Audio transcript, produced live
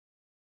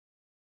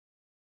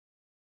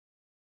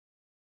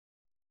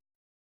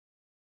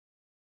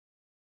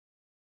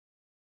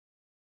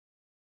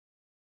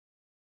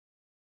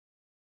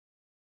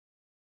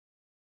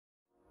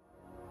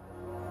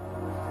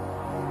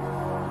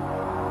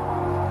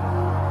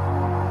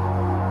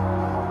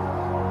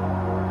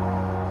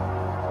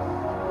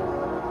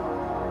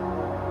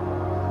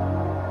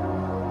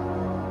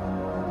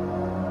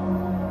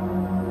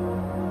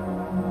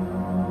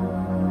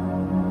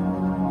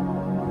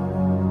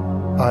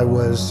I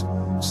was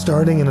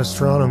starting in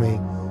astronomy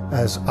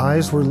as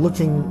eyes were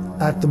looking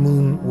at the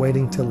moon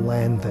waiting to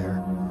land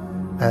there,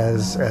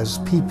 as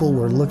people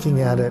were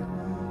looking at it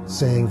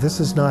saying, this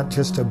is not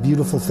just a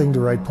beautiful thing to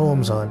write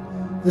poems on,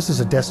 this is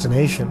a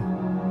destination.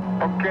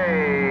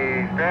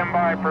 Okay, stand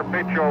by for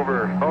pitch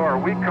over. Oh, are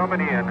we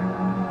coming in?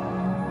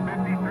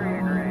 53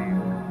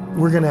 degrees.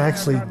 We're going to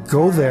actually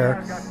go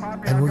there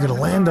and we're going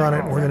to land on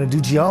it and we're going to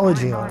do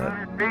geology on it.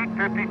 100 feet,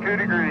 52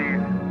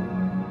 degrees.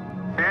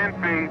 10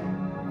 feet.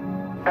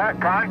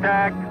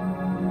 Contact.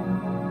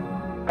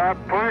 Stop,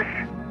 push.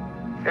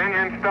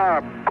 Engine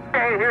stop.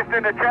 Okay,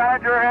 Houston, the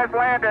Challenger has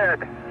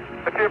landed.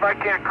 Let's see if I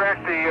can't crash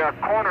the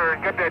corner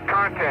and get that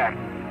contact.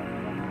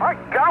 My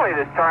golly,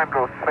 this time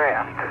goes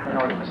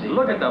fast.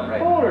 Look at the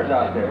boulders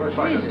out there.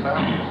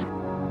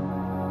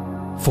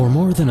 For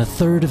more than a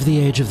third of the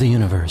age of the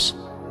universe,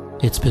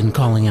 it's been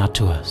calling out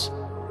to us.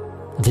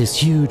 This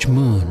huge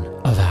moon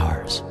of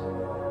ours.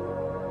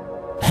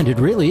 And it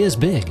really is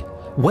big,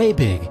 way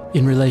big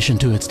in relation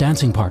to its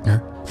dancing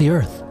partner, the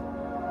Earth.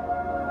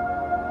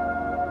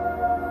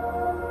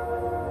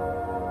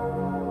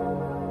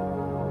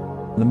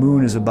 The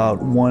moon is about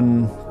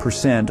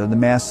 1% of the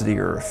mass of the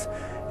Earth,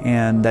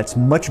 and that's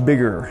much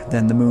bigger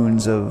than the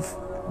moons of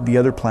the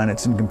other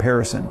planets in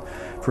comparison.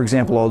 For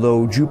example,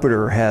 although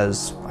Jupiter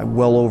has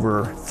well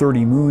over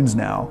 30 moons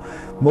now,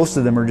 most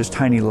of them are just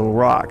tiny little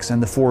rocks,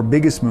 and the four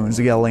biggest moons,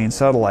 the Galilean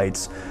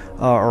satellites,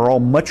 are all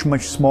much,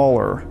 much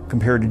smaller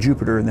compared to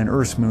Jupiter than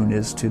Earth's moon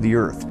is to the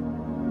Earth.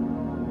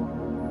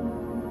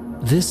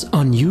 This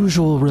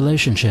unusual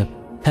relationship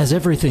has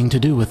everything to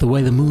do with the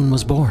way the moon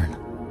was born.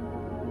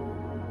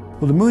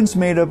 Well, the moon's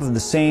made up of the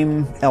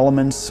same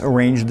elements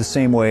arranged the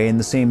same way in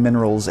the same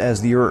minerals as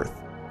the Earth.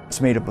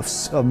 It's made up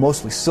of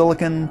mostly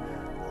silicon,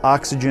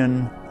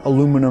 oxygen,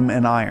 aluminum,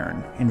 and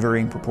iron in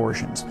varying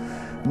proportions.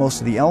 Most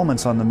of the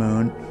elements on the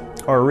moon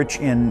are rich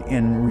in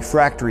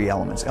refractory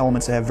elements,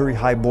 elements that have very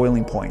high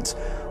boiling points.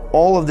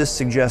 All of this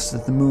suggests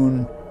that the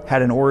moon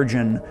had an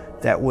origin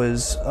that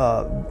was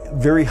a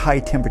very high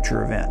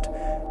temperature event.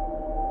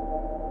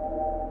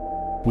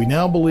 We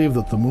now believe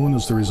that the moon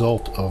is the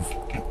result of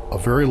a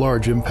very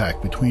large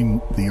impact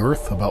between the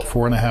Earth about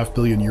 4.5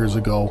 billion years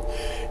ago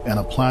and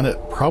a planet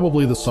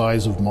probably the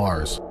size of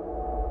Mars.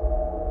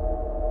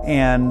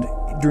 And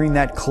during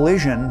that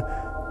collision,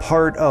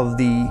 part of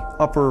the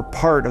upper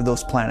part of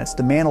those planets,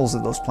 the mantles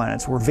of those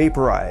planets, were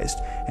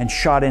vaporized and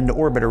shot into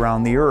orbit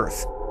around the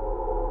Earth.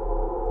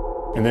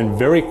 And then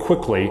very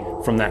quickly,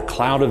 from that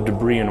cloud of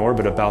debris in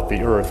orbit about the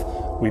Earth,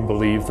 we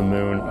believe the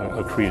moon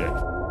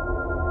accreted.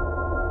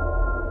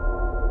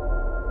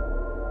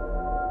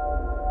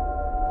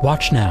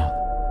 Watch now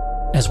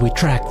as we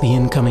track the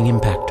incoming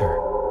impactor.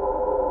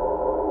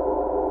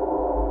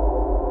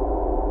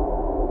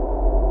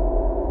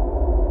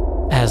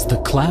 As the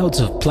clouds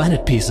of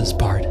planet pieces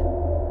part,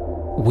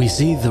 we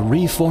see the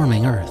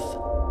reforming Earth,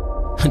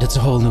 and it's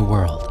a whole new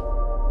world.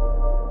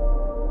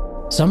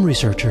 Some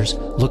researchers,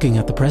 looking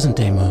at the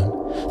present-day moon,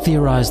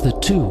 theorize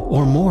that 2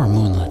 or more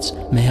moonlets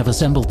may have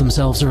assembled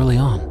themselves early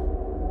on.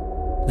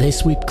 They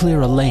sweep clear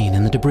a lane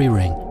in the debris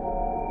ring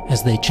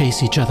as they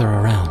chase each other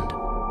around.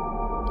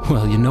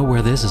 Well, you know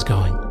where this is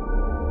going.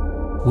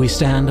 We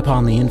stand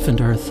upon the infant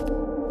Earth,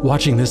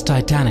 watching this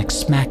titanic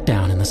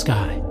smackdown in the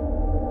sky.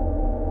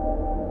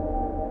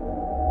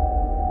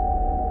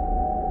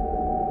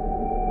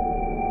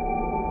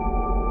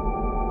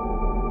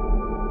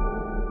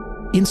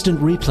 Instant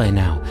replay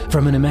now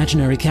from an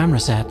imaginary camera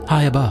sat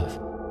high above.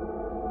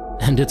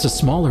 And it's a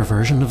smaller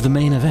version of the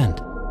main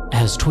event,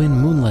 as twin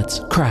moonlets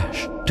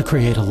crash to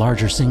create a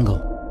larger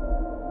single.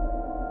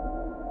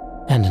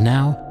 And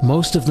now,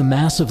 most of the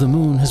mass of the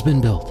moon has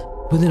been built,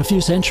 within a few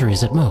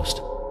centuries at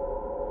most.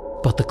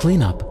 But the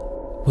cleanup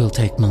will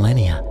take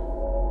millennia.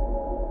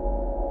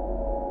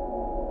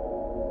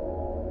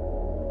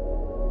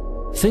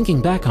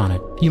 Thinking back on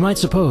it, you might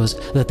suppose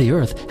that the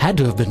Earth had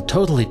to have been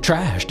totally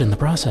trashed in the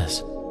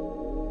process.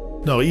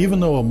 Now, even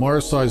though a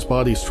Mars-sized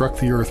body struck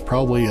the Earth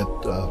probably at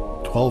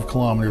 12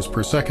 kilometers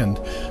per second,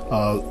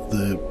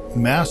 the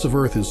mass of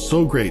Earth is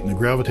so great and the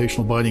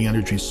gravitational binding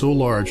energy so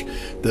large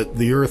that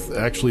the Earth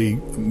actually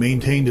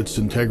maintained its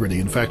integrity.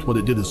 In fact, what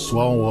it did is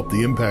swallow up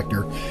the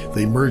impactor.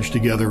 They merged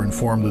together and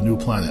formed a new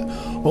planet.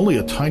 Only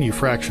a tiny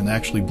fraction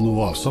actually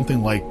blew off,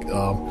 something like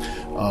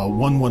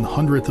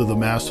 1/100th of the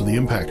mass of the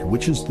impactor,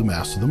 which is the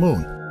mass of the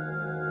moon.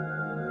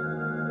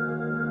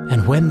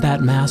 And when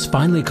that mass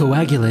finally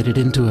coagulated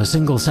into a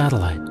single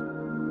satellite,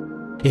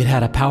 it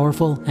had a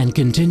powerful and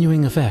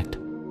continuing effect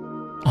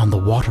on the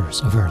waters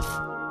of Earth.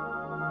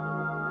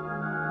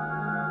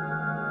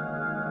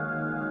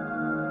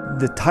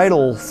 The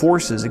tidal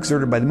forces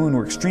exerted by the moon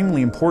were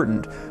extremely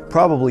important,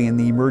 probably in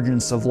the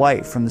emergence of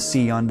life from the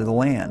sea onto the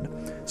land.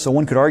 So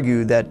one could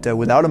argue that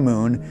without a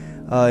moon,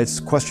 it's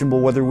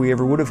questionable whether we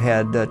ever would have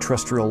had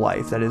terrestrial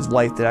life, that is,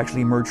 life that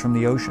actually emerged from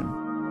the ocean.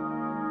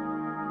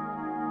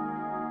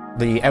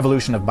 The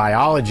evolution of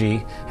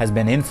biology has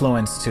been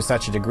influenced to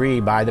such a degree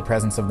by the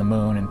presence of the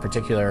moon, in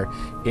particular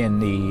in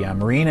the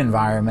marine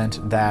environment,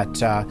 that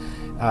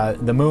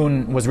the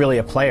moon was really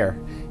a player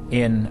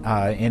in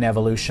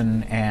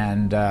evolution,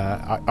 and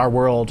our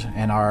world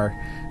and our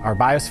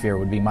biosphere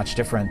would be much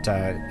different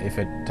if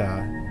it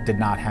did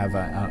not have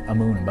a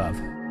moon above.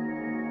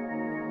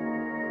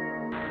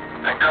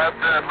 And God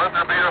said, let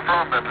there be a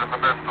firmament in the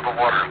midst of the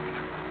waters,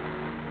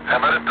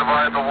 and let it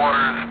divide the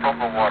waters from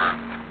the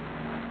waters.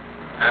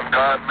 And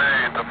God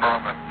made the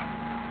firmament,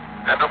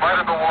 and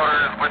divided the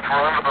waters which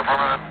were under the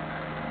firmament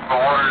from the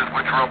waters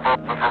which were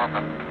above the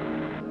firmament.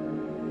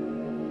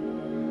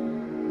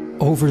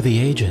 Over the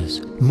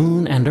ages,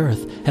 Moon and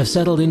Earth have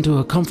settled into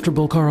a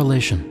comfortable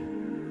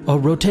correlation, a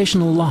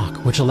rotational lock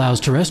which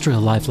allows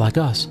terrestrial life like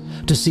us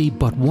to see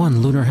but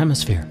one lunar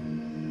hemisphere.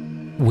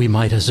 We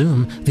might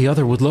assume the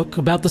other would look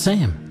about the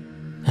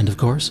same, and of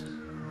course,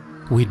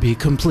 we'd be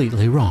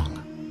completely wrong.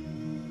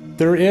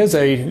 There is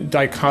a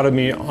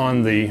dichotomy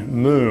on the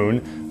moon.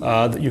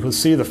 You can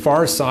see the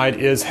far side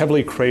is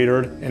heavily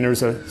cratered, and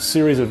there's a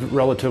series of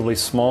relatively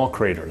small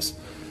craters.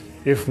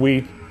 If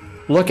we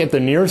look at the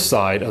near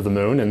side of the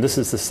moon, and this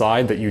is the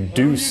side that you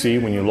do see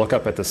when you look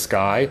up at the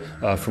sky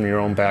from your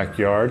own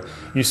backyard,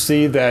 you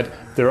see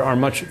that there are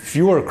much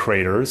fewer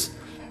craters,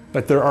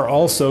 but there are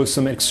also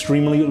some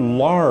extremely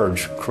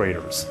large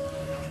craters.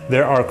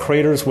 There are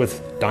craters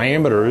with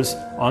diameters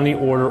on the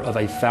order of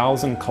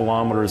 1,000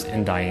 kilometers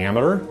in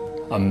diameter,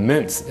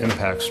 immense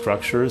impact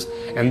structures,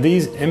 and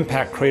these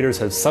impact craters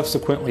have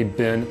subsequently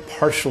been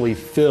partially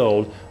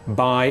filled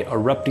by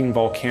erupting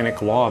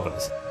volcanic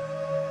lavas.